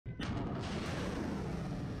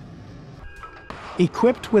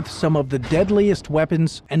Equipped with some of the deadliest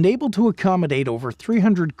weapons and able to accommodate over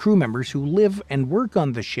 300 crew members who live and work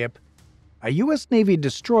on the ship, a U.S. Navy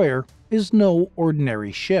destroyer is no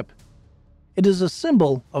ordinary ship. It is a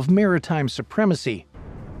symbol of maritime supremacy,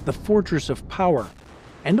 the fortress of power,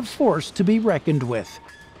 and a force to be reckoned with.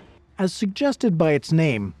 As suggested by its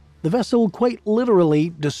name, the vessel quite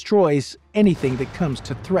literally destroys anything that comes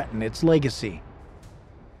to threaten its legacy.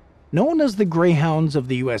 Known as the greyhounds of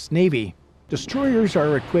the U.S. Navy, destroyers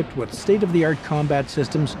are equipped with state-of-the-art combat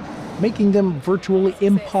systems, making them virtually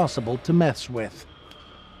impossible to mess with.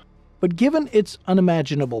 But given its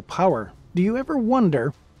unimaginable power, do you ever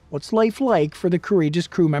wonder what's life like for the courageous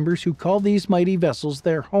crew members who call these mighty vessels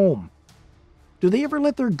their home? Do they ever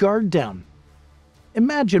let their guard down?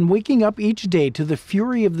 Imagine waking up each day to the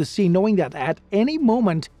fury of the sea, knowing that at any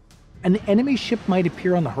moment an enemy ship might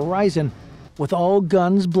appear on the horizon with all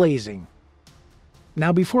guns blazing.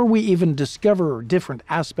 Now, before we even discover different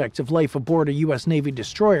aspects of life aboard a U.S. Navy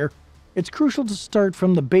destroyer, it's crucial to start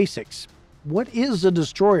from the basics. What is a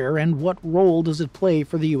destroyer and what role does it play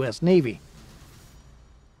for the U.S. Navy?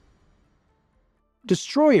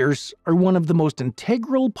 Destroyers are one of the most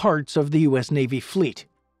integral parts of the U.S. Navy fleet.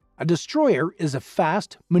 A destroyer is a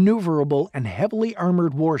fast, maneuverable, and heavily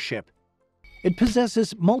armored warship. It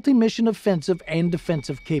possesses multi-mission offensive and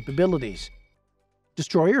defensive capabilities.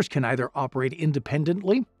 Destroyers can either operate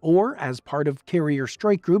independently or as part of carrier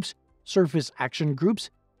strike groups, surface action groups,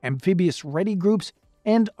 amphibious ready groups,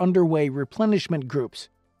 and underway replenishment groups.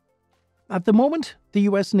 At the moment, the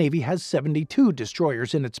U.S. Navy has 72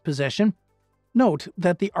 destroyers in its possession. Note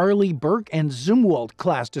that the Arleigh Burke and Zumwalt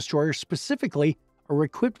class destroyers specifically are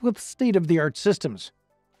equipped with state-of-the-art systems.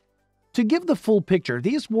 To give the full picture,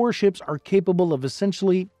 these warships are capable of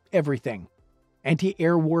essentially everything: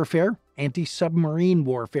 anti-air warfare, anti-submarine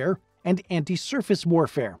warfare, and anti-surface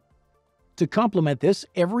warfare. To complement this,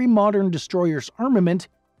 every modern destroyer's armament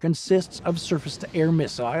consists of surface-to-air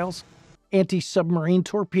missiles, anti-submarine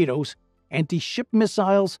torpedoes, anti-ship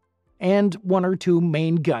missiles, and one or two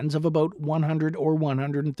main guns of about 100 or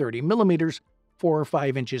 130 millimeters, 4 or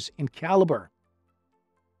 5 inches in caliber.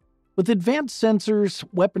 With advanced sensors,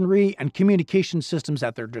 weaponry, and communication systems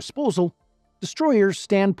at their disposal, destroyers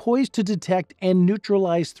stand poised to detect and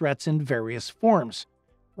neutralize threats in various forms,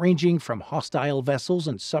 ranging from hostile vessels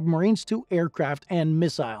and submarines to aircraft and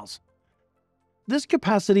missiles. This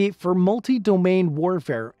capacity for multi-domain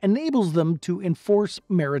warfare enables them to enforce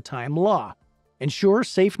maritime law, ensure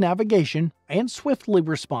safe navigation, and swiftly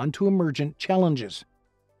respond to emergent challenges.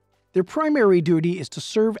 Their primary duty is to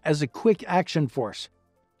serve as a quick action force,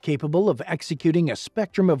 capable of executing a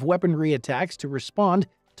spectrum of weaponry attacks to respond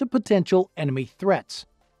to potential enemy threats.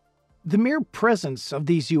 The mere presence of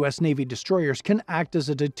these U.S. Navy destroyers can act as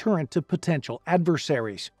a deterrent to potential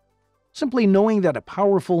adversaries. Simply knowing that a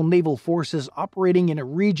powerful naval force is operating in a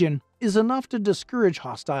region is enough to discourage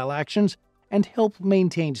hostile actions and help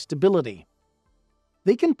maintain stability.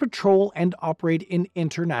 They can patrol and operate in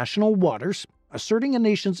international waters, asserting a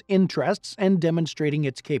nation's interests and demonstrating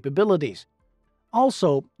its capabilities.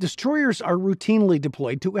 Also, destroyers are routinely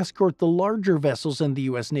deployed to escort the larger vessels in the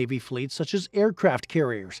U.S. Navy fleet, such as aircraft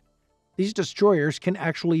carriers. These destroyers can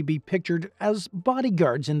actually be pictured as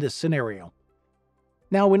bodyguards in this scenario.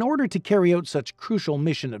 Now, in order to carry out such crucial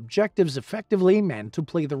mission objectives effectively and to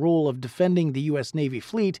play the role of defending the U.S. Navy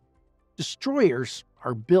fleet, destroyers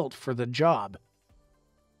are built for the job.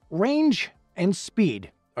 Range and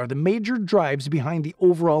speed are the major drives behind the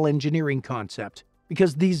overall engineering concept,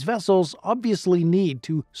 because these vessels obviously need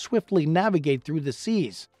to swiftly navigate through the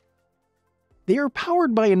seas. They are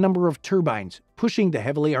powered by a number of turbines, pushing the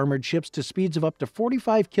heavily armored ships to speeds of up to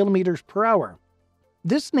 45 kilometers per hour.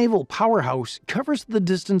 This naval powerhouse covers the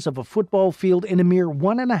distance of a football field in a mere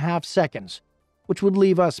 1.5 seconds, which would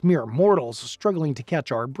leave us mere mortals struggling to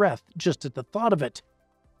catch our breath just at the thought of it.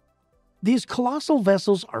 These colossal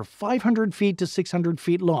vessels are 500 feet to 600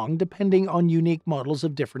 feet long, depending on unique models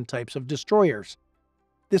of different types of destroyers.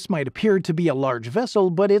 This might appear to be a large vessel,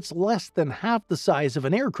 but it's less than half the size of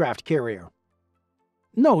an aircraft carrier.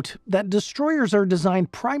 Note that destroyers are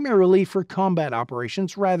designed primarily for combat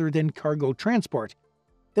operations rather than cargo transport.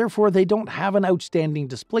 Therefore, they don't have an outstanding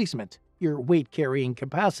displacement, your weight-carrying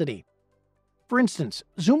capacity. For instance,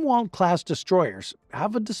 Zumwalt-class destroyers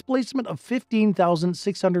have a displacement of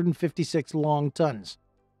 15,656 long tons,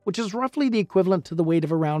 which is roughly the equivalent to the weight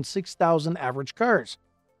of around 6,000 average cars.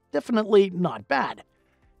 Definitely not bad.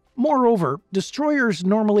 Moreover, destroyers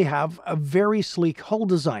normally have a very sleek hull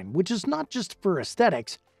design, which is not just for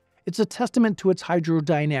aesthetics, it's a testament to its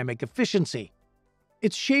hydrodynamic efficiency.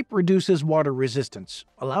 Its shape reduces water resistance,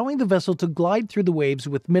 allowing the vessel to glide through the waves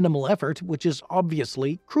with minimal effort, which is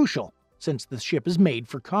obviously crucial, since the ship is made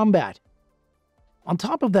for combat. On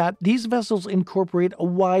top of that, these vessels incorporate a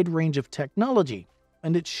wide range of technology,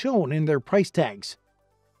 and it's shown in their price tags.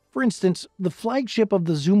 For instance, the flagship of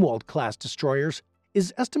the Zumwalt-class destroyers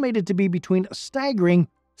is estimated to be between a staggering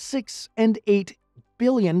 $6 and $8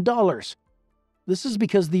 billion. This is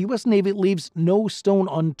because the U.S. Navy leaves no stone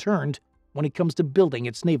unturned when it comes to building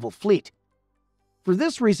its naval fleet. For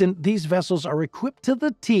this reason, these vessels are equipped to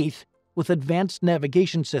the teeth with advanced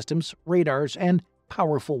navigation systems, radars, and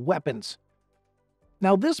powerful weapons.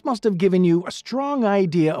 Now, this must have given you a strong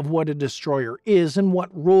idea of what a destroyer is and what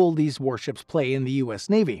role these warships play in the U.S.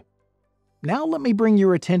 Navy. Now let me bring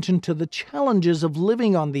your attention to the challenges of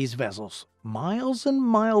living on these vessels, miles and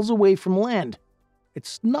miles away from land.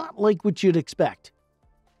 It's not like what you'd expect.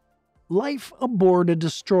 Life aboard a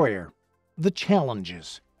destroyer. The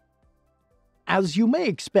challenges. As you may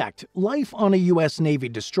expect, life on a U.S. Navy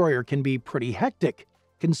destroyer can be pretty hectic,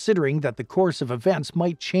 considering that the course of events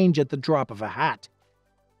might change at the drop of a hat.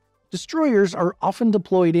 Destroyers are often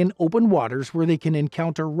deployed in open waters where they can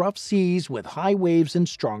encounter rough seas with high waves and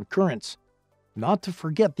strong currents. Not to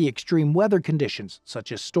forget the extreme weather conditions,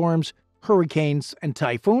 such as storms, hurricanes, and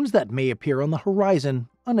typhoons that may appear on the horizon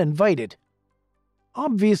uninvited.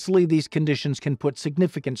 Obviously, these conditions can put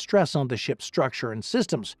significant stress on the ship's structure and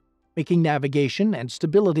systems, making navigation and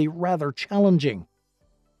stability rather challenging.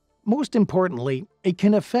 Most importantly, it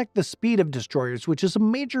can affect the speed of destroyers, which is a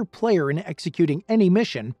major player in executing any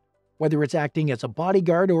mission, whether it's acting as a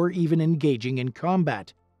bodyguard or even engaging in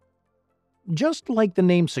combat. Just like the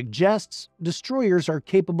name suggests, destroyers are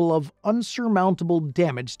capable of unsurmountable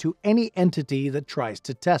damage to any entity that tries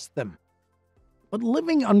to test them. But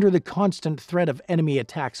living under the constant threat of enemy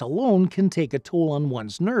attacks alone can take a toll on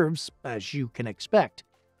one's nerves, as you can expect.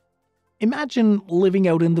 Imagine living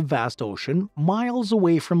out in the vast ocean, miles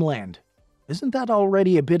away from land. Isn't that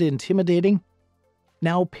already a bit intimidating?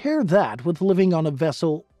 Now pair that with living on a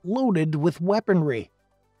vessel loaded with weaponry.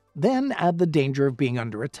 Then add the danger of being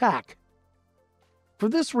under attack. For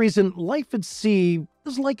this reason, life at sea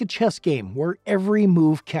is like a chess game where every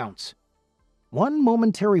move counts. One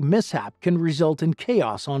momentary mishap can result in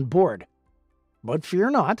chaos on board. But fear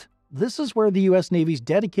not, this is where the U.S. Navy's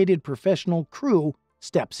dedicated professional crew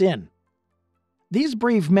steps in. These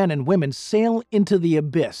brave men and women sail into the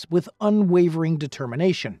abyss with unwavering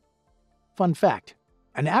determination. Fun fact,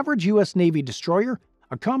 an average U.S. Navy destroyer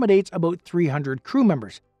accommodates about 300 crew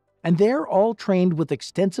members, and they're all trained with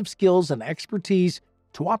extensive skills and expertise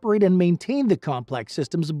to operate and maintain the complex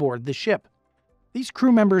systems aboard the ship. These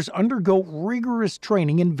crew members undergo rigorous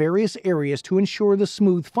training in various areas to ensure the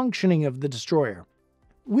smooth functioning of the destroyer.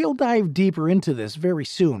 We'll dive deeper into this very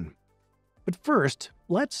soon. But first,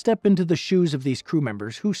 let's step into the shoes of these crew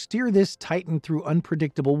members who steer this Titan through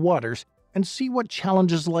unpredictable waters and see what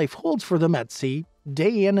challenges life holds for them at sea,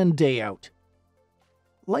 day in and day out.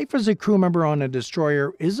 Life as a crew member on a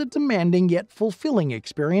destroyer is a demanding yet fulfilling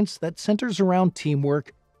experience that centers around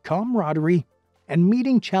teamwork, camaraderie, and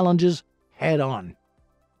meeting challenges head-on.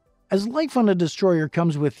 As life on a destroyer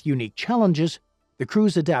comes with unique challenges, the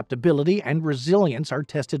crew's adaptability and resilience are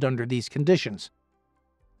tested under these conditions.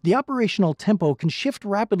 The operational tempo can shift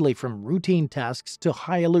rapidly from routine tasks to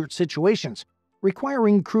high-alert situations,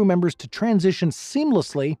 requiring crew members to transition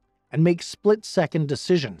seamlessly and make split-second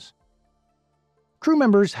decisions. Crew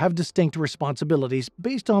members have distinct responsibilities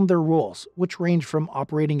based on their roles, which range from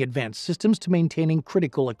operating advanced systems to maintaining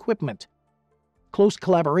critical equipment. Close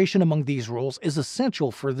collaboration among these roles is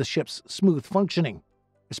essential for the ship's smooth functioning,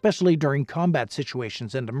 especially during combat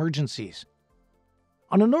situations and emergencies.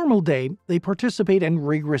 On a normal day, they participate in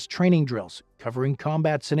rigorous training drills, covering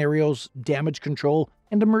combat scenarios, damage control,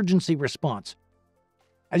 and emergency response.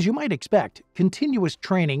 As you might expect, continuous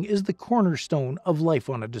training is the cornerstone of life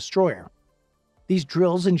on a destroyer. These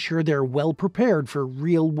drills ensure they're well prepared for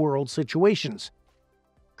real-world situations.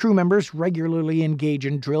 Crew members regularly engage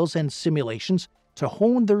in drills and simulations to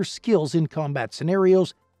hone their skills in combat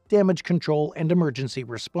scenarios, damage control, and emergency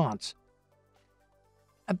response.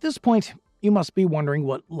 At this point, you must be wondering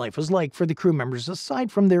what life is like for the crew members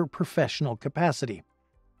aside from their professional capacity.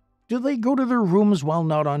 Do they go to their rooms while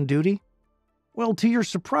not on duty? Well, to your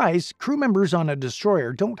surprise, crew members on a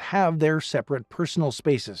destroyer don't have their separate personal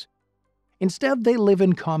spaces. Instead, they live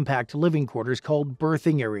in compact living quarters called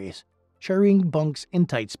berthing areas, sharing bunks in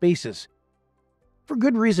tight spaces. For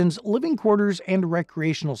good reasons, living quarters and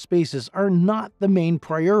recreational spaces are not the main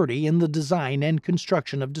priority in the design and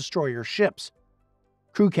construction of destroyer ships.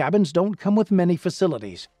 Crew cabins don't come with many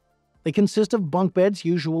facilities. They consist of bunk beds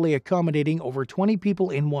usually accommodating over 20 people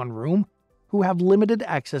in one room who have limited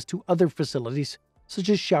access to other facilities such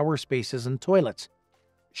as shower spaces and toilets.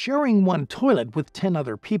 Sharing one toilet with 10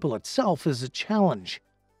 other people itself is a challenge.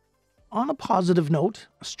 On a positive note,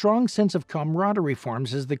 a strong sense of camaraderie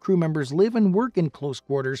forms as the crew members live and work in close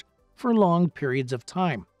quarters for long periods of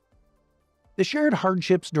time. The shared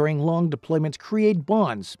hardships during long deployments create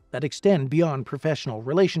bonds that extend beyond professional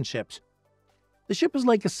relationships. The ship is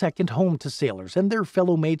like a second home to sailors, and their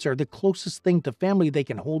fellow mates are the closest thing to family they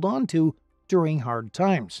can hold on to during hard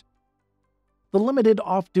times. The limited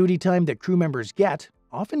off-duty time that crew members get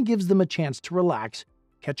often gives them a chance to relax,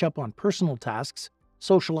 catch up on personal tasks,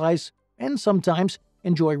 socialize, and sometimes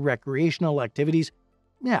enjoy recreational activities.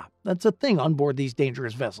 Yeah, that's a thing on board these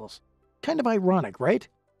dangerous vessels. Kind of ironic, right?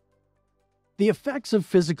 The effects of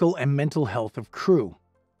physical and mental health of crew.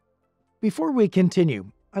 Before we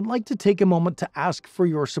continue, I'd like to take a moment to ask for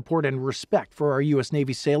your support and respect for our U.S.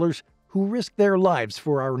 Navy sailors who risk their lives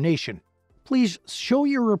for our nation. Please show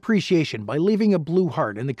your appreciation by leaving a blue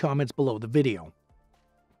heart in the comments below the video.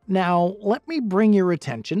 Now, let me bring your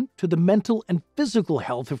attention to the mental and physical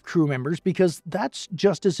health of crew members because that's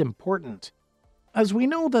just as important. As we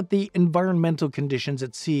know that the environmental conditions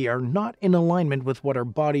at sea are not in alignment with what our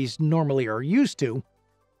bodies normally are used to,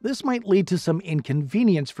 this might lead to some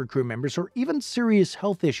inconvenience for crew members or even serious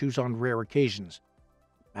health issues on rare occasions.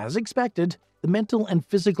 As expected, the mental and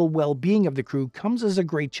physical well-being of the crew comes as a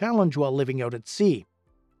great challenge while living out at sea.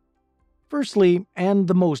 Firstly, and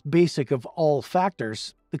the most basic of all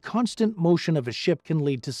factors, the constant motion of a ship can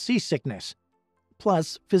lead to seasickness.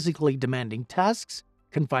 Plus, physically demanding tasks,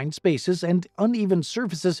 confined spaces, and uneven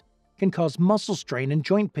surfaces can cause muscle strain and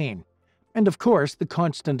joint pain. And of course, the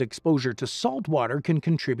constant exposure to salt water can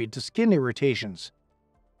contribute to skin irritations.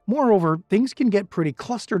 Moreover, things can get pretty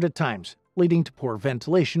clustered at times, leading to poor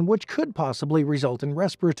ventilation, which could possibly result in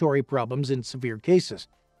respiratory problems in severe cases,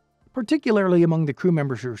 particularly among the crew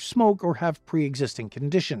members who smoke or have pre-existing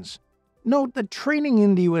conditions. Note that training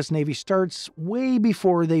in the U.S. Navy starts way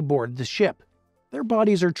before they board the ship. Their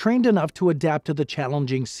bodies are trained enough to adapt to the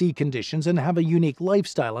challenging sea conditions and have a unique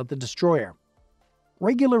lifestyle at the destroyer.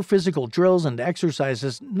 Regular physical drills and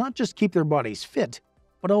exercises not just keep their bodies fit,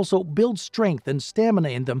 but also build strength and stamina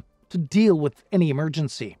in them to deal with any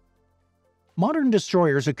emergency. Modern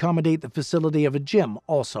destroyers accommodate the facility of a gym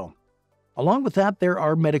also. Along with that, there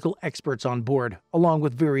are medical experts on board, along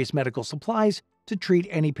with various medical supplies to treat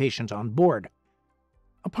any patient on board.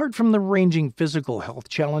 Apart from the ranging physical health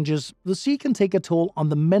challenges, the sea can take a toll on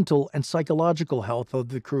the mental and psychological health of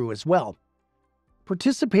the crew as well.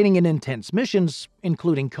 Participating in intense missions,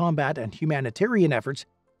 including combat and humanitarian efforts,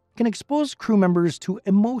 can expose crew members to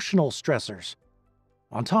emotional stressors.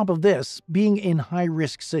 On top of this, being in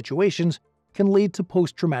high-risk situations can lead to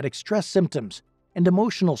post-traumatic stress symptoms and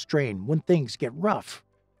emotional strain when things get rough.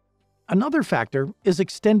 Another factor is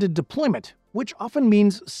extended deployment, which often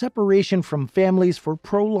means separation from families for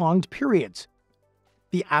prolonged periods.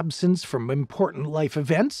 The absence from important life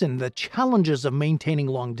events and the challenges of maintaining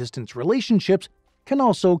long-distance relationships can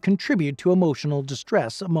also contribute to emotional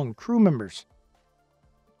distress among crew members.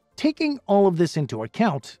 Taking all of this into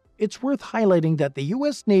account, it's worth highlighting that the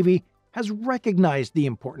U.S. Navy has recognized the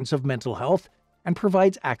importance of mental health and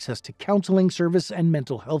provides access to counseling service and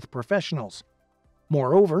mental health professionals.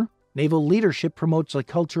 Moreover, naval leadership promotes a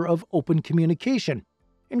culture of open communication,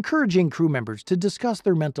 encouraging crew members to discuss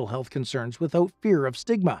their mental health concerns without fear of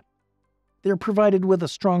stigma. They're provided with a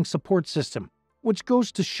strong support system, which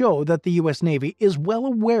goes to show that the U.S. Navy is well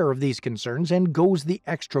aware of these concerns and goes the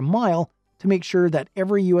extra mile to make sure that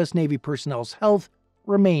every U.S. Navy personnel's health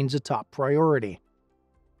remains a top priority.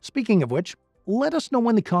 Speaking of which, let us know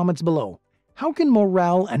in the comments below, how can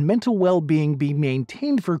morale and mental well-being be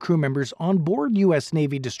maintained for crew members on board U.S.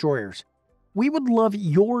 Navy destroyers? We would love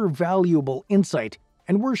your valuable insight,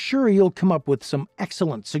 and we're sure you'll come up with some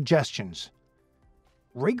excellent suggestions.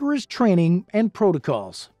 Rigorous training and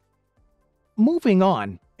protocols. Moving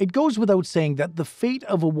on, it goes without saying that the fate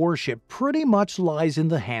of a warship pretty much lies in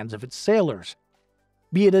the hands of its sailors.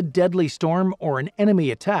 Be it a deadly storm or an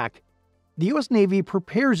enemy attack, the U.S. Navy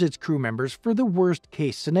prepares its crew members for the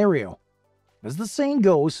worst-case scenario. As the saying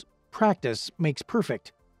goes, practice makes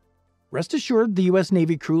perfect. Rest assured, the U.S.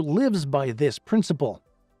 Navy crew lives by this principle.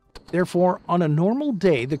 Therefore, on a normal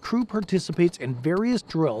day, the crew participates in various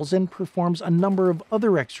drills and performs a number of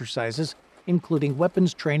other exercises, including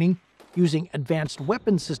weapons training, using advanced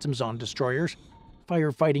weapon systems on destroyers,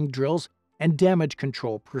 firefighting drills, and damage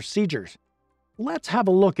control procedures. Let's have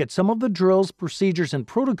a look at some of the drills, procedures, and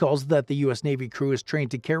protocols that the U.S. Navy crew is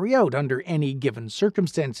trained to carry out under any given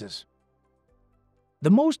circumstances. The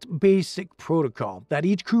most basic protocol that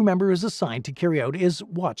each crew member is assigned to carry out is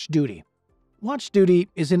watch duty. Watch duty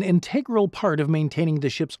is an integral part of maintaining the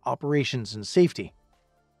ship's operations and safety.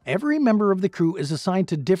 Every member of the crew is assigned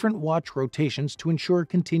to different watch rotations to ensure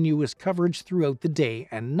continuous coverage throughout the day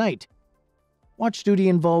and night. Watch duty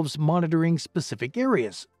involves monitoring specific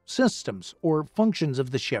areas, systems, or functions of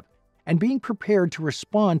the ship, and being prepared to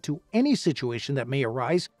respond to any situation that may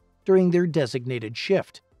arise during their designated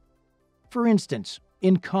shift. For instance,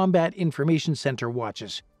 in Combat Information Center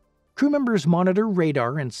watches, crew members monitor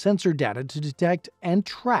radar and sensor data to detect and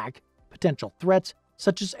track potential threats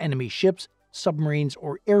such as enemy ships, submarines,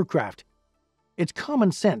 or aircraft. It's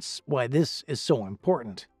common sense why this is so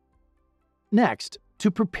important. Next, to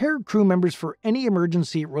prepare crew members for any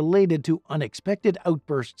emergency related to unexpected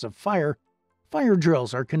outbursts of fire, fire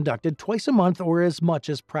drills are conducted twice a month or as much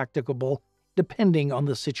as practicable, depending on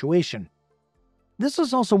the situation. This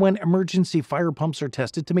is also when emergency fire pumps are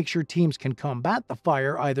tested to make sure teams can combat the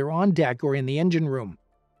fire either on deck or in the engine room.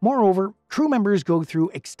 Moreover, crew members go through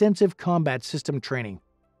extensive combat system training,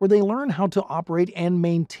 where they learn how to operate and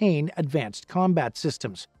maintain advanced combat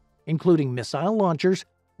systems, including missile launchers,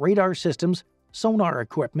 radar systems, sonar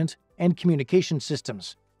equipment, and communication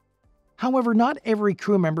systems. However, not every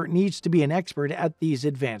crew member needs to be an expert at these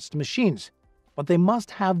advanced machines, but they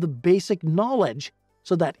must have the basic knowledge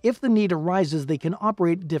so that if the need arises, they can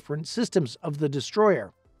operate different systems of the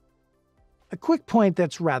destroyer. A quick point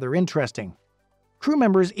that's rather interesting. Crew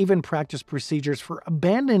members even practice procedures for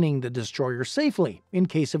abandoning the destroyer safely in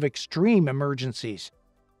case of extreme emergencies.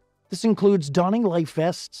 This includes donning life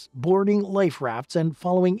vests, boarding life rafts, and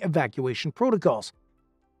following evacuation protocols.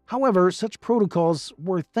 However, such protocols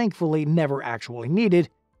were thankfully never actually needed,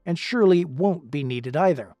 and surely won't be needed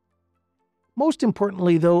either. Most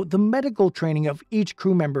importantly, though, the medical training of each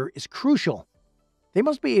crew member is crucial. They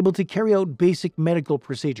must be able to carry out basic medical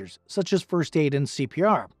procedures, such as first aid and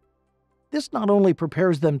CPR. This not only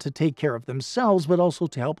prepares them to take care of themselves, but also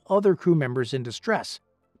to help other crew members in distress.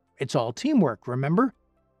 It's all teamwork, remember?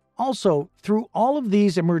 Also, through all of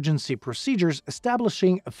these emergency procedures,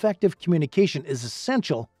 establishing effective communication is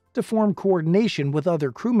essential to form coordination with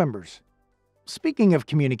other crew members. Speaking of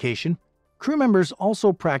communication, crew members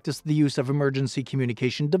also practice the use of emergency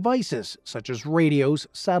communication devices, such as radios,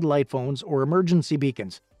 satellite phones, or emergency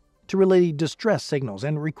beacons, to relay distress signals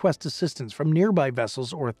and request assistance from nearby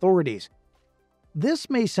vessels or authorities. This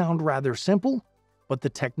may sound rather simple, but the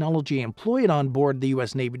technology employed on board the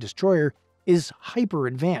U.S. Navy destroyer is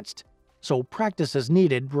hyper-advanced, so practice is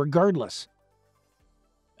needed regardless.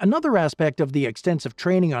 Another aspect of the extensive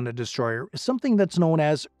training on a destroyer is something that's known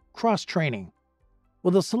as cross-training.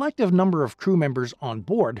 With a selective number of crew members on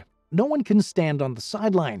board, no one can stand on the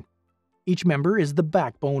sideline. Each member is the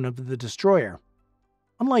backbone of the destroyer.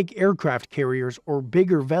 Unlike aircraft carriers or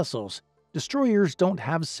bigger vessels, destroyers don't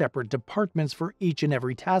have separate departments for each and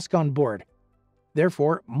every task on board.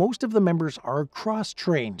 Therefore, most of the members are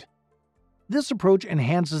cross-trained. This approach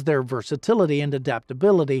enhances their versatility and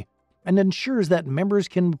adaptability and ensures that members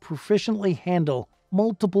can proficiently handle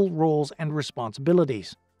multiple roles and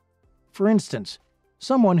responsibilities. For instance,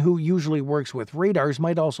 someone who usually works with radars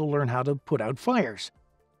might also learn how to put out fires.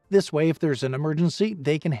 This way, if there's an emergency,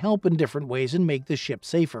 they can help in different ways and make the ship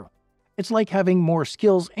safer. It's like having more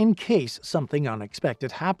skills in case something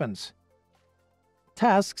unexpected happens.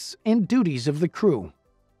 Tasks and duties of the crew.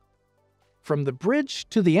 From the bridge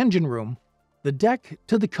to the engine room, the deck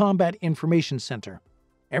to the Combat Information Center,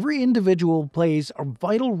 every individual plays a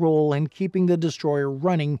vital role in keeping the destroyer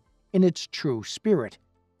running in its true spirit.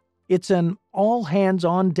 It's an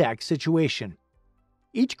all-hands-on-deck situation.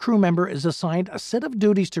 Each crew member is assigned a set of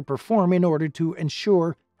duties to perform in order to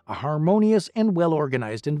ensure a harmonious and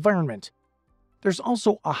well-organized environment. There's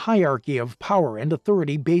also a hierarchy of power and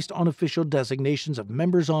authority based on official designations of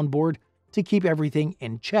members on board to keep everything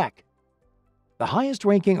in check. The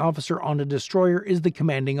highest-ranking officer on a destroyer is the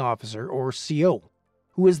commanding officer, or CO,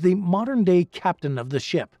 who is the modern-day captain of the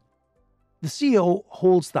ship. The CO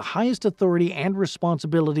holds the highest authority and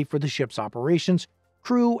responsibility for the ship's operations,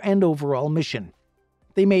 crew, and overall mission.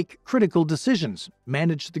 They make critical decisions,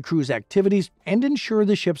 manage the crew's activities, and ensure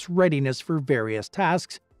the ship's readiness for various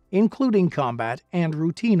tasks, including combat and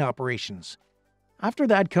routine operations. After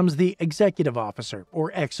that comes the executive officer,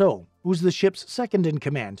 or XO, who's the ship's second in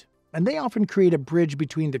command, and they often create a bridge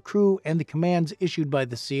between the crew and the commands issued by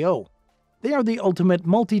the CO. They are the ultimate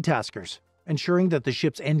multitaskers, ensuring that the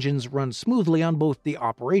ship's engines run smoothly on both the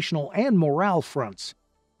operational and morale fronts.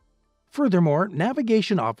 Furthermore,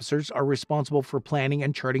 navigation officers are responsible for planning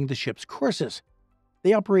and charting the ship's courses.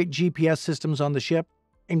 They operate GPS systems on the ship,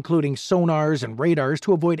 including sonars and radars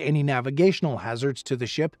to avoid any navigational hazards to the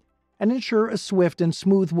ship and ensure a swift and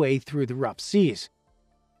smooth way through the rough seas.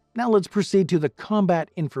 Now let's proceed to the Combat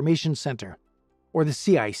Information Center, or the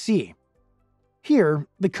CIC. Here,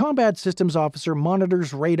 the Combat Systems Officer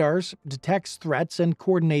monitors radars, detects threats, and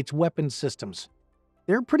coordinates weapons systems.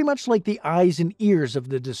 They're pretty much like the eyes and ears of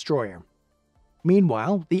the destroyer.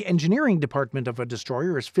 Meanwhile, the engineering department of a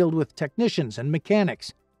destroyer is filled with technicians and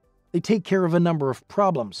mechanics. They take care of a number of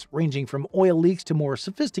problems, ranging from oil leaks to more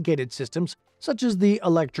sophisticated systems, such as the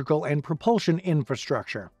electrical and propulsion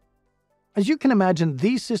infrastructure. As you can imagine,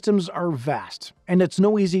 these systems are vast, and it's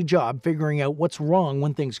no easy job figuring out what's wrong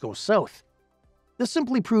when things go south. This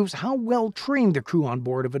simply proves how well trained the crew on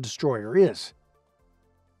board of a destroyer is.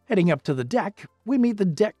 Heading up to the deck, we meet the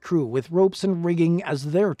deck crew with ropes and rigging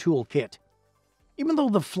as their toolkit. Even though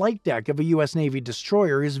the flight deck of a U.S. Navy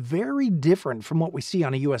destroyer is very different from what we see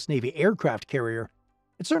on a U.S. Navy aircraft carrier,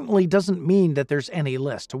 it certainly doesn't mean that there's any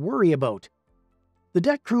less to worry about. The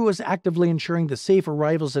deck crew is actively ensuring the safe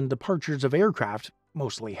arrivals and departures of aircraft,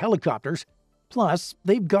 mostly helicopters, plus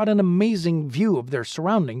they've got an amazing view of their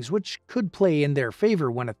surroundings which could play in their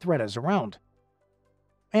favor when a threat is around.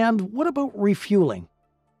 And what about refueling?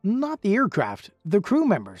 Not the aircraft, the crew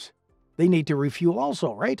members. They need to refuel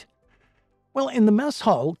also, right? Well, in the mess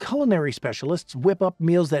hall, culinary specialists whip up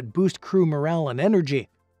meals that boost crew morale and energy.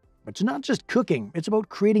 But it's not just cooking, it's about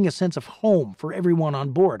creating a sense of home for everyone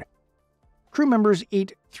on board. Crew members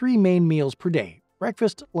eat 3 main meals per day,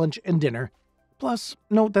 breakfast, lunch, and dinner. Plus,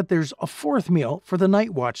 note that there's a 4th meal for the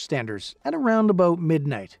night watch standers at around about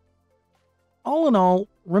midnight. All in all,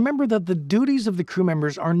 remember that the duties of the crew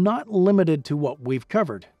members are not limited to what we've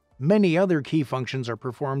covered. Many other key functions are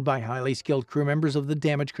performed by highly skilled crew members of the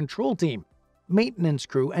damage control team, maintenance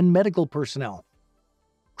crew, and medical personnel.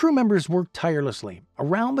 Crew members work tirelessly,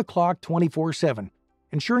 around the clock 24/7,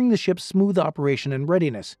 ensuring the ship's smooth operation and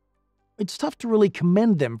readiness. It's tough to really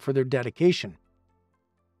commend them for their dedication.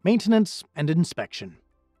 Maintenance and inspection.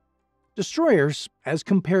 Destroyers, as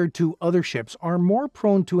compared to other ships, are more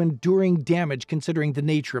prone to enduring damage considering the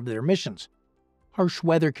nature of their missions. Harsh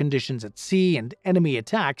weather conditions at sea and enemy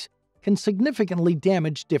attacks can significantly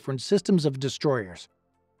damage different systems of destroyers.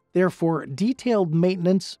 Therefore, detailed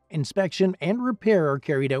maintenance, inspection, and repair are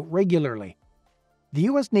carried out regularly. The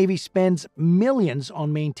U.S. Navy spends millions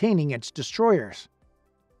on maintaining its destroyers.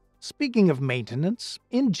 Speaking of maintenance,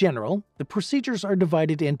 in general, the procedures are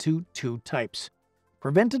divided into 2 types: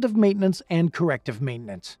 preventative maintenance and corrective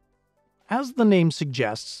maintenance. As the name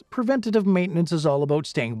suggests, preventative maintenance is all about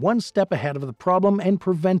staying one step ahead of the problem and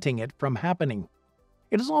preventing it from happening.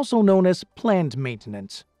 It is also known as planned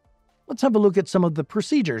maintenance. Let's have a look at some of the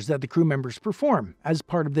procedures that the crew members perform as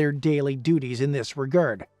part of their daily duties in this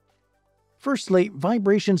regard. Firstly,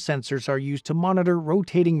 vibration sensors are used to monitor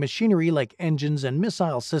rotating machinery like engines and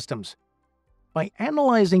missile systems. By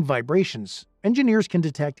analyzing vibrations, engineers can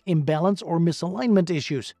detect imbalance or misalignment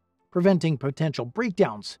issues, preventing potential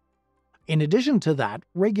breakdowns. In addition to that,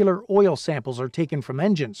 regular oil samples are taken from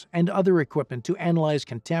engines and other equipment to analyze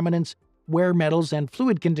contaminants, wear metals, and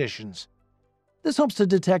fluid conditions. This helps to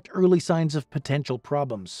detect early signs of potential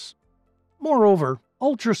problems. Moreover,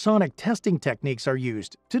 ultrasonic testing techniques are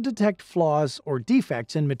used to detect flaws or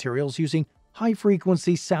defects in materials using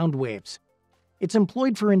high-frequency sound waves. It's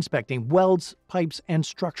employed for inspecting welds, pipes, and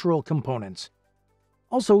structural components.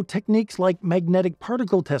 Also, techniques like magnetic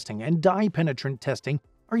particle testing and dye-penetrant testing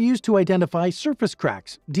are used to identify surface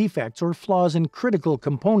cracks, defects, or flaws in critical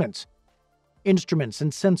components. Instruments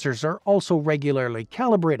and sensors are also regularly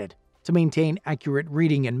calibrated to maintain accurate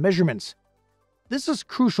reading and measurements. This is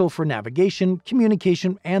crucial for navigation,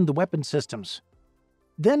 communication, and the weapon systems.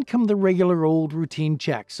 Then come the regular old routine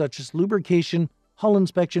checks such as lubrication, hull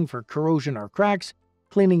inspection for corrosion or cracks,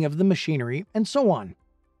 cleaning of the machinery, and so on.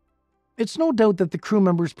 It's no doubt that the crew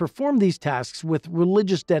members perform these tasks with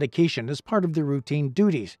religious dedication as part of their routine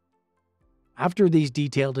duties. After these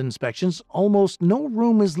detailed inspections, almost no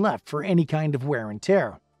room is left for any kind of wear and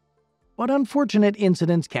tear. But unfortunate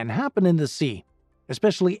incidents can happen in the sea,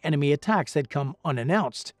 especially enemy attacks that come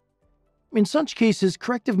unannounced. In such cases,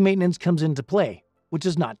 corrective maintenance comes into play, which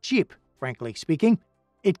is not cheap, frankly speaking.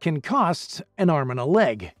 It can cost an arm and a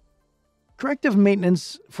leg. Corrective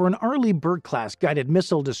maintenance for an Arleigh Burke-class guided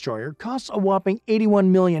missile destroyer costs a whopping $81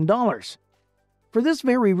 million. For this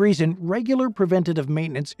very reason, regular preventative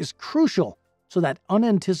maintenance is crucial so that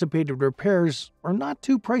unanticipated repairs are not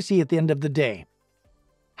too pricey at the end of the day.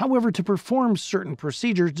 However, to perform certain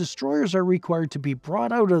procedures, destroyers are required to be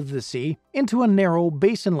brought out of the sea into a narrow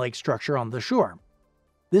basin-like structure on the shore.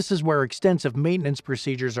 This is where extensive maintenance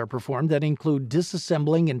procedures are performed that include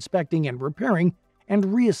disassembling, inspecting, and repairing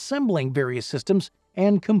and reassembling various systems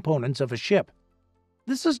and components of a ship.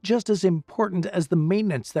 This is just as important as the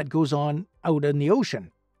maintenance that goes on out in the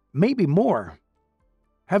ocean, maybe more.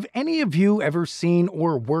 Have any of you ever seen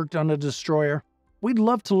or worked on a destroyer? We'd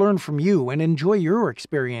love to learn from you and enjoy your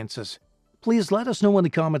experiences. Please let us know in the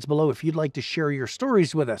comments below if you'd like to share your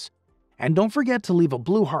stories with us. And don't forget to leave a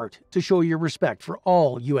blue heart to show your respect for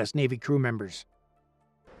all U.S. Navy crew members.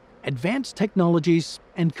 Advanced technologies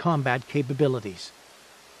and combat capabilities.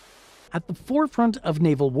 At the forefront of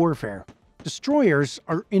naval warfare, destroyers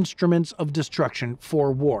are instruments of destruction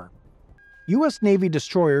for war. U.S. Navy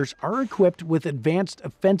destroyers are equipped with advanced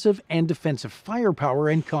offensive and defensive firepower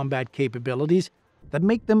and combat capabilities that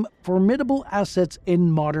make them formidable assets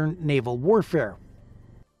in modern naval warfare.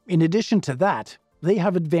 In addition to that, they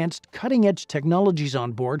have advanced cutting-edge technologies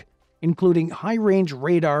on board, including high-range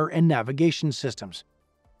radar and navigation systems.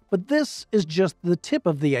 But this is just the tip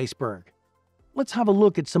of the iceberg. Let's have a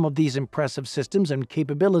look at some of these impressive systems and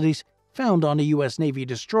capabilities found on a U.S. Navy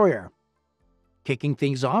destroyer. Kicking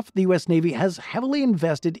things off, the U.S. Navy has heavily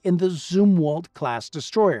invested in the Zumwalt-class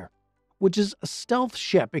destroyer, which is a stealth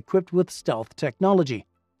ship equipped with stealth technology,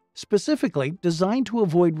 specifically designed to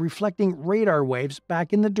avoid reflecting radar waves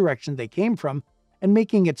back in the direction they came from and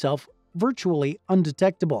making itself virtually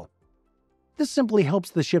undetectable. This simply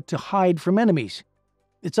helps the ship to hide from enemies.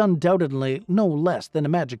 It's undoubtedly no less than a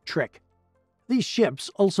magic trick. These ships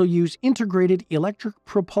also use integrated electric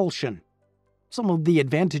propulsion. Some of the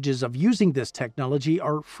advantages of using this technology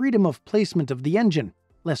are freedom of placement of the engine,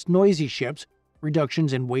 less noisy ships,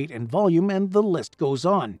 reductions in weight and volume, and the list goes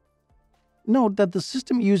on. Note that the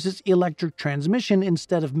system uses electric transmission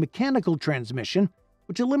instead of mechanical transmission,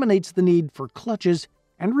 which eliminates the need for clutches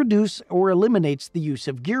and reduces or eliminates the use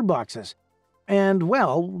of gearboxes. And,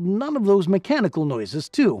 well, none of those mechanical noises,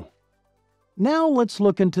 too. Now let's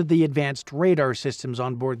look into the advanced radar systems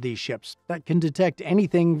on board these ships that can detect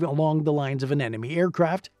anything along the lines of an enemy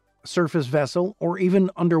aircraft, a surface vessel, or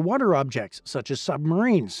even underwater objects such as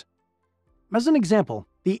submarines. As an example,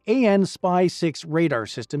 the AN Spy-6 radar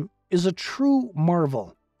system is a true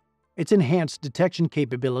marvel. Its enhanced detection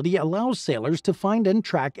capability allows sailors to find and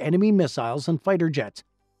track enemy missiles and fighter jets.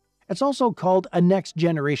 It's also called a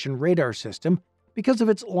next-generation radar system because of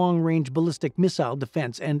its long-range ballistic missile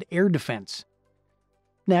defense and air defense.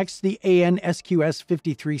 Next, the AN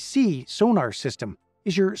SQS-53C sonar system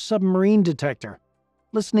is your submarine detector,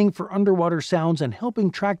 listening for underwater sounds and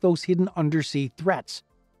helping track those hidden undersea threats.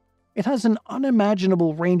 It has an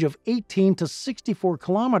unimaginable range of 18 to 64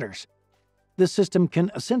 kilometers. This system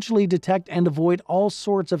can essentially detect and avoid all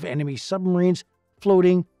sorts of enemy submarines,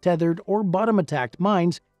 floating, tethered, or bottom-attacked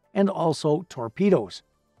mines, and also torpedoes.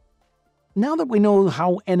 Now that we know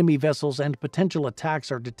how enemy vessels and potential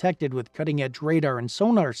attacks are detected with cutting-edge radar and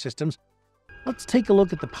sonar systems, let's take a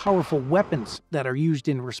look at the powerful weapons that are used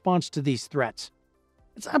in response to these threats.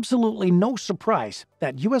 It's absolutely no surprise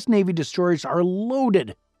that U.S. Navy destroyers are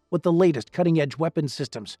loaded with the latest cutting-edge weapon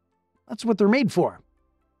systems. That's what they're made for.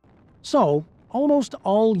 So, almost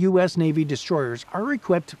all U.S. Navy destroyers are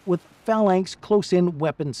equipped with Phalanx close-in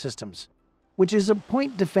weapon systems, which is a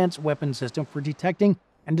point defense weapon system for detecting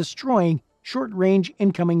and destroying short-range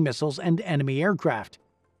incoming missiles and enemy aircraft.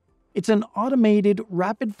 It's an automated,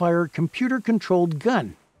 rapid-fire, computer-controlled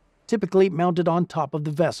gun, typically mounted on top of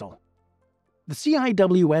the vessel. The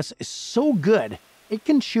CIWS is so good, it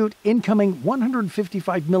can shoot incoming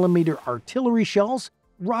 155mm artillery shells,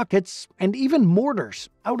 rockets, and even mortars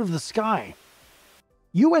out of the sky.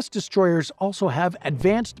 U.S. destroyers also have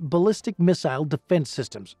advanced ballistic missile defense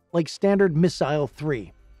systems, like Standard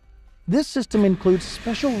Missile-3. This system includes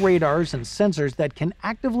special radars and sensors that can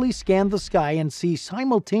actively scan the sky and see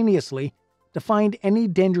simultaneously to find any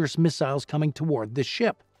dangerous missiles coming toward the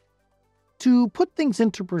ship. To put things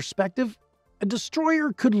into perspective, a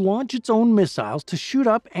destroyer could launch its own missiles to shoot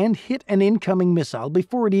up and hit an incoming missile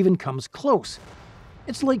before it even comes close.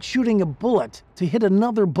 It's like shooting a bullet to hit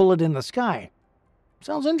another bullet in the sky.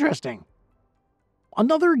 Sounds interesting.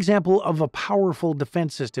 Another example of a powerful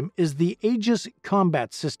defense system is the Aegis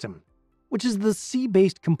Combat System, which is the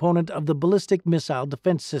sea-based component of the Ballistic Missile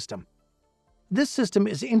Defense System. This system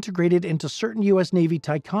is integrated into certain U.S. Navy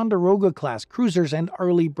Ticonderoga-class cruisers and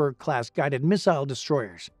Arleigh Burke-class guided missile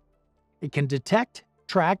destroyers. It can detect,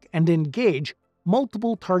 track, and engage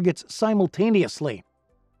multiple targets simultaneously.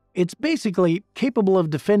 It's basically capable of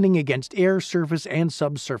defending against air, surface, and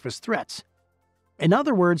subsurface threats. In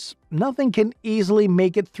other words, nothing can easily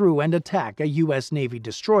make it through and attack a U.S. Navy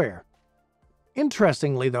destroyer.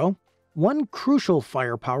 Interestingly, though, one crucial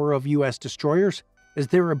firepower of U.S. destroyers is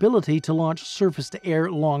their ability to launch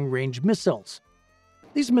surface-to-air long-range missiles.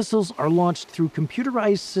 These missiles are launched through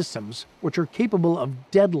computerized systems which are capable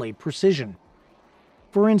of deadly precision.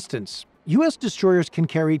 For instance, U.S. destroyers can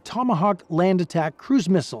carry Tomahawk land attack cruise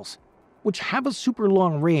missiles, which have a super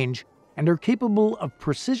long range and are capable of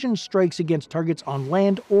precision strikes against targets on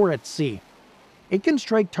land or at sea. It can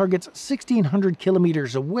strike targets 1,600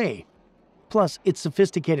 kilometers away. Plus, its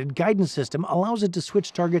sophisticated guidance system allows it to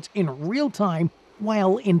switch targets in real time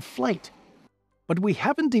while in flight. But we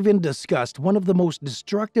haven't even discussed one of the most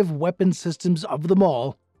destructive weapon systems of them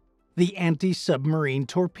all, the anti-submarine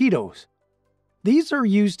torpedoes. These are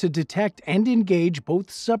used to detect and engage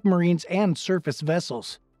both submarines and surface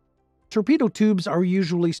vessels. Torpedo tubes are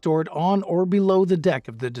usually stored on or below the deck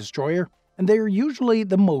of the destroyer, and they are usually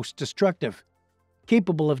the most destructive,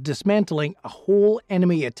 capable of dismantling a whole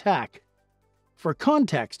enemy attack. For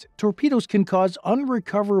context, torpedoes can cause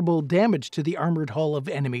unrecoverable damage to the armored hull of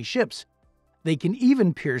enemy ships. They can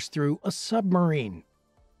even pierce through a submarine.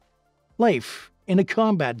 Life in a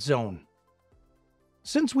combat zone.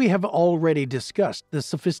 Since we have already discussed the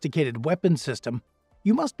sophisticated weapon system,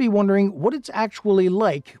 you must be wondering what it's actually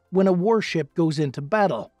like when a warship goes into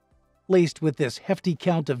battle, laced with this hefty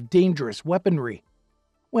count of dangerous weaponry.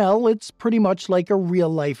 Well, it's pretty much like a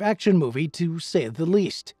real-life action movie, to say the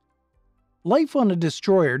least. Life on a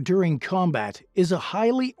destroyer during combat is a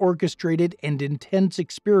highly orchestrated and intense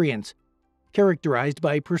experience, characterized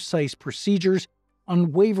by precise procedures,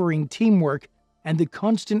 unwavering teamwork, and the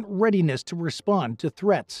constant readiness to respond to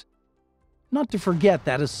threats. Not to forget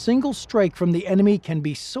that a single strike from the enemy can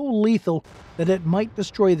be so lethal that it might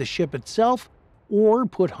destroy the ship itself or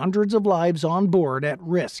put hundreds of lives on board at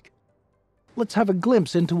risk. Let's have a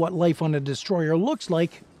glimpse into what life on a destroyer looks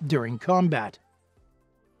like during combat.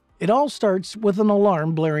 It all starts with an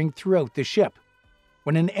alarm blaring throughout the ship.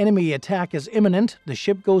 When an enemy attack is imminent, the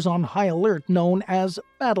ship goes on high alert known as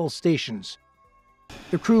battle stations.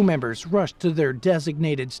 The crew members rush to their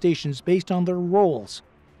designated stations based on their roles.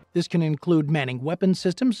 This can include manning weapon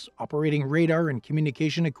systems, operating radar and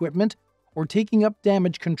communication equipment, or taking up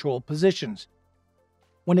damage control positions.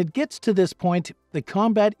 When it gets to this point, the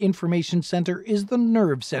Combat Information Center is the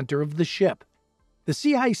nerve center of the ship. The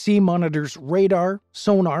CIC monitors radar,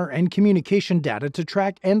 sonar, and communication data to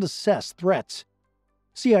track and assess threats.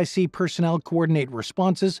 CIC personnel coordinate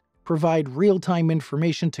responses, provide real-time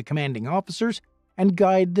information to commanding officers, and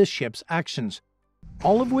guide the ship's actions,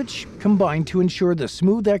 all of which combine to ensure the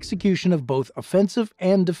smooth execution of both offensive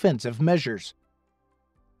and defensive measures.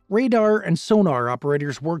 Radar and sonar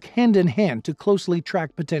operators work hand-in-hand to closely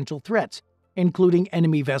track potential threats, including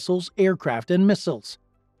enemy vessels, aircraft, and missiles.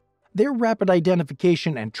 Their rapid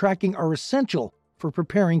identification and tracking are essential for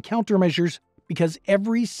preparing countermeasures because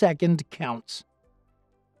every second counts.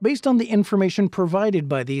 Based on the information provided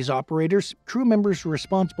by these operators, crew members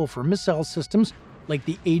responsible for missile systems, like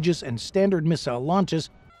the Aegis and Standard missile launches,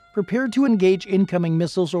 prepare to engage incoming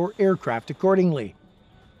missiles or aircraft accordingly.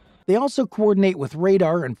 They also coordinate with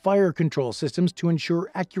radar and fire control systems to ensure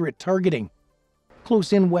accurate targeting.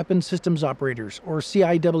 Close-in weapon systems operators, or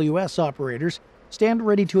CIWS operators, stand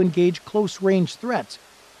ready to engage close-range threats,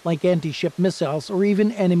 like anti-ship missiles or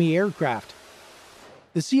even enemy aircraft.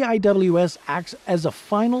 The CIWS acts as a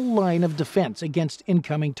final line of defense against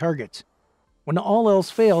incoming targets. When all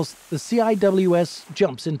else fails, the CIWS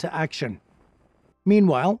jumps into action.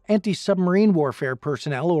 Meanwhile, anti-submarine warfare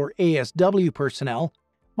personnel, or ASW personnel,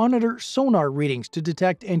 monitor sonar readings to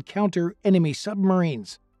detect and counter enemy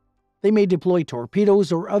submarines. They may deploy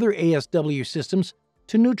torpedoes or other ASW systems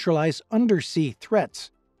to neutralize undersea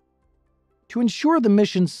threats. To ensure the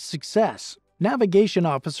mission's success, navigation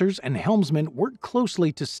officers and helmsmen work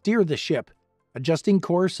closely to steer the ship, adjusting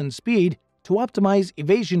course and speed to optimize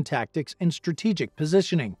evasion tactics and strategic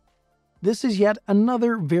positioning. This is yet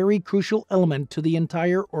another very crucial element to the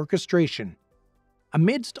entire orchestration.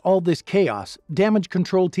 Amidst all this chaos, damage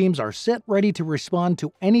control teams are set ready to respond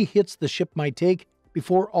to any hits the ship might take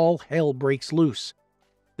before all hell breaks loose.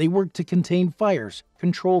 They work to contain fires,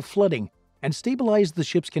 control flooding, and stabilize the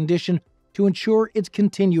ship's condition to ensure its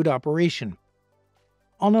continued operation.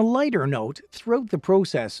 On a lighter note, throughout the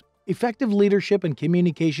process, effective leadership and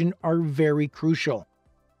communication are very crucial.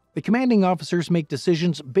 The commanding officers make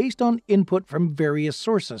decisions based on input from various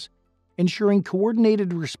sources, ensuring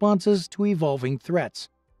coordinated responses to evolving threats.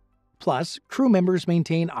 Plus, crew members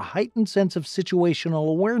maintain a heightened sense of situational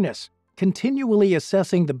awareness, continually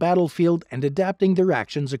assessing the battlefield and adapting their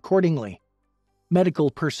actions accordingly.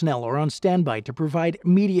 Medical personnel are on standby to provide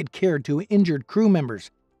immediate care to injured crew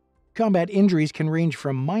members. Combat injuries can range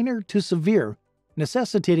from minor to severe,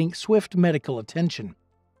 necessitating swift medical attention.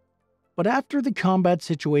 But after the combat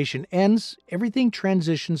situation ends, everything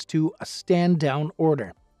transitions to a stand-down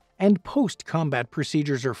order, and post-combat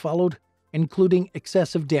procedures are followed, including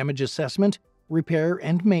excessive damage assessment, repair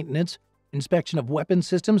and maintenance, inspection of weapon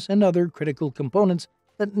systems, and other critical components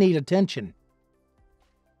that need attention.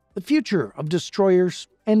 The future of destroyers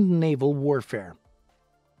and naval warfare.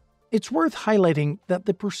 It's worth highlighting that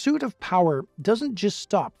the pursuit of power doesn't just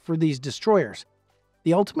stop for these destroyers.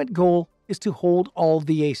 The ultimate goal is to hold all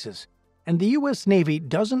the aces, and the U.S. Navy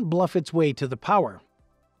doesn't bluff its way to the power.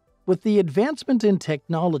 With the advancement in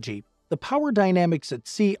technology, the power dynamics at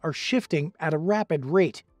sea are shifting at a rapid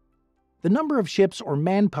rate. The number of ships or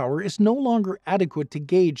manpower is no longer adequate to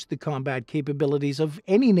gauge the combat capabilities of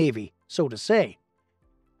any navy, so to say.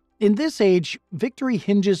 In this age, victory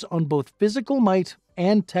hinges on both physical might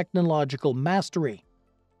and technological mastery.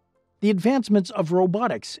 The advancements of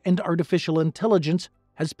robotics and artificial intelligence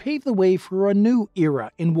has paved the way for a new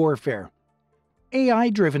era in warfare.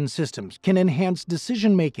 AI-driven systems can enhance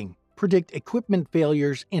decision-making, predict equipment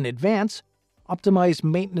failures in advance, optimize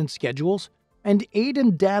maintenance schedules, and aid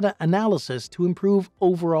in data analysis to improve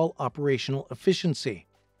overall operational efficiency.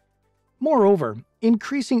 Moreover,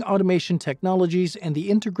 increasing automation technologies and the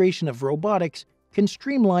integration of robotics can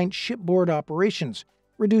streamline shipboard operations,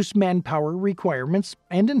 reduce manpower requirements,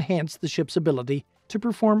 and enhance the ship's ability to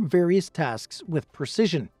perform various tasks with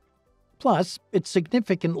precision. Plus, it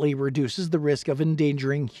significantly reduces the risk of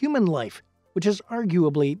endangering human life, which is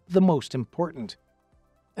arguably the most important.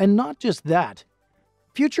 And not just that.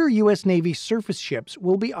 Future U.S. Navy surface ships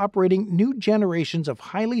will be operating new generations of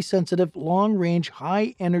highly sensitive, long-range,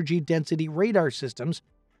 high-energy density radar systems,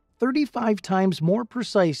 35 times more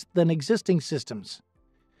precise than existing systems.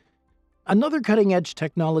 Another cutting-edge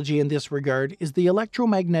technology in this regard is the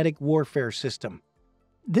electromagnetic warfare system.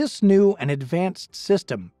 This new and advanced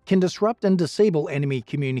system can disrupt and disable enemy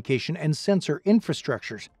communication and sensor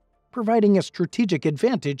infrastructures, providing a strategic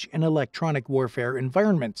advantage in electronic warfare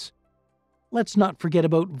environments. Let's not forget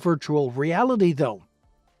about virtual reality, though.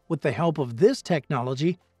 With the help of this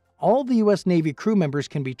technology, all the U.S. Navy crew members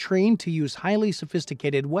can be trained to use highly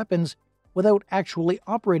sophisticated weapons without actually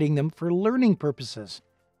operating them for learning purposes.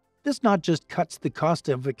 This not just cuts the cost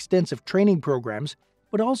of extensive training programs,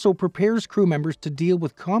 but also prepares crew members to deal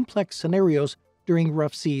with complex scenarios during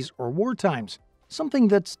rough seas or war times, something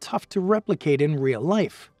that's tough to replicate in real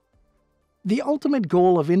life. The ultimate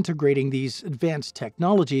goal of integrating these advanced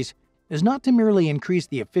technologies is not to merely increase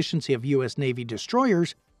the efficiency of U.S. Navy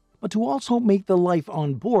destroyers, but to also make the life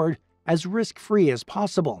on board as risk-free as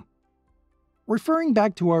possible. Referring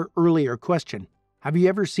back to our earlier question, have you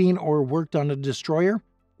ever seen or worked on a destroyer?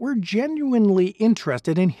 We're genuinely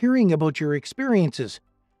interested in hearing about your experiences.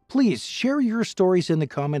 Please share your stories in the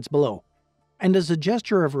comments below. And as a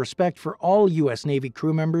gesture of respect for all U.S. Navy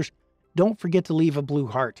crew members, don't forget to leave a blue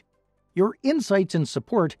heart. Your insights and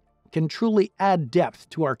support can truly add depth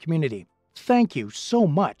to our community. Thank you so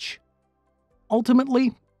much.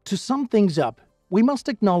 Ultimately, to sum things up, we must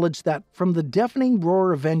acknowledge that from the deafening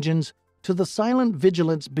roar of engines to the silent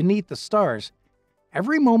vigilance beneath the stars,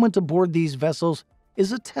 every moment aboard these vessels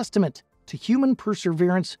is a testament to human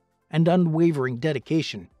perseverance and unwavering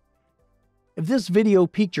dedication. If this video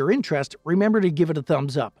piqued your interest, remember to give it a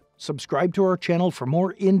thumbs up. Subscribe to our channel for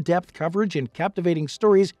more in-depth coverage and captivating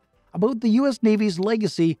stories about the U.S. Navy's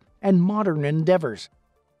legacy and modern endeavors.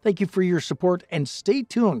 Thank you for your support and stay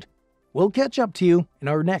tuned. We'll catch up to you in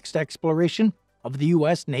our next exploration of the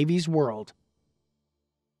U.S. Navy's world.